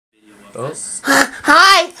Oh.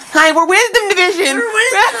 Hi, we're WisdomDivision.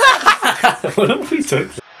 What have we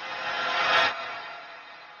took?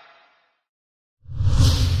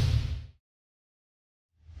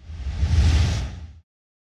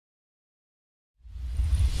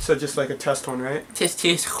 So just like a test one, right? Test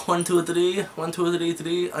 1 2 3 1 2 3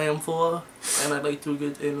 3. I am 4 and I'd like to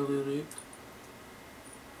get another rape.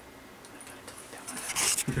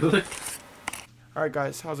 Really? Alright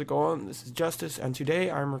guys, how's it going? This is Justice, and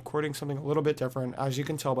today I'm recording something a little bit different. As you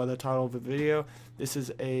can tell by the title of the video, this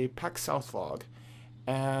is a PAX South vlog.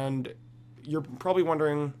 And you're probably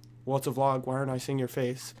wondering, well, it's a vlog, why aren't I seeing your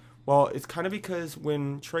face? Well, it's kind of because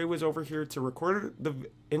when Trey was over here to record the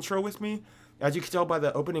intro with me, as you can tell by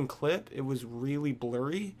the opening clip, it was really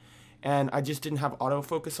blurry. And I just didn't have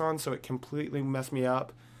autofocus on, so it completely messed me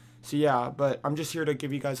up. So yeah, but I'm just here to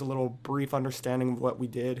give you guys a little brief understanding of what we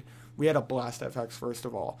did. We had a blast at PAX, first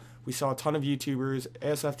of all. We saw a ton of YouTubers,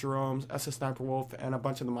 ASF Jerome's, SS Sniper Wolf, and a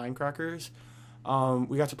bunch of the Minecrackers.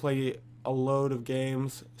 We got to play a load of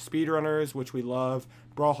games. Speedrunners, which we love.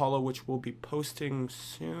 Brawlhalla, which we'll be posting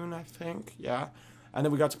soon, I think. Yeah. And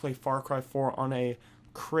then we got to play Far Cry 4 on a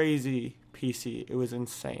crazy PC. It was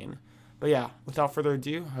insane. But yeah, without further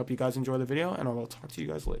ado, I hope you guys enjoy the video, and I will talk to you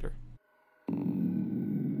guys later.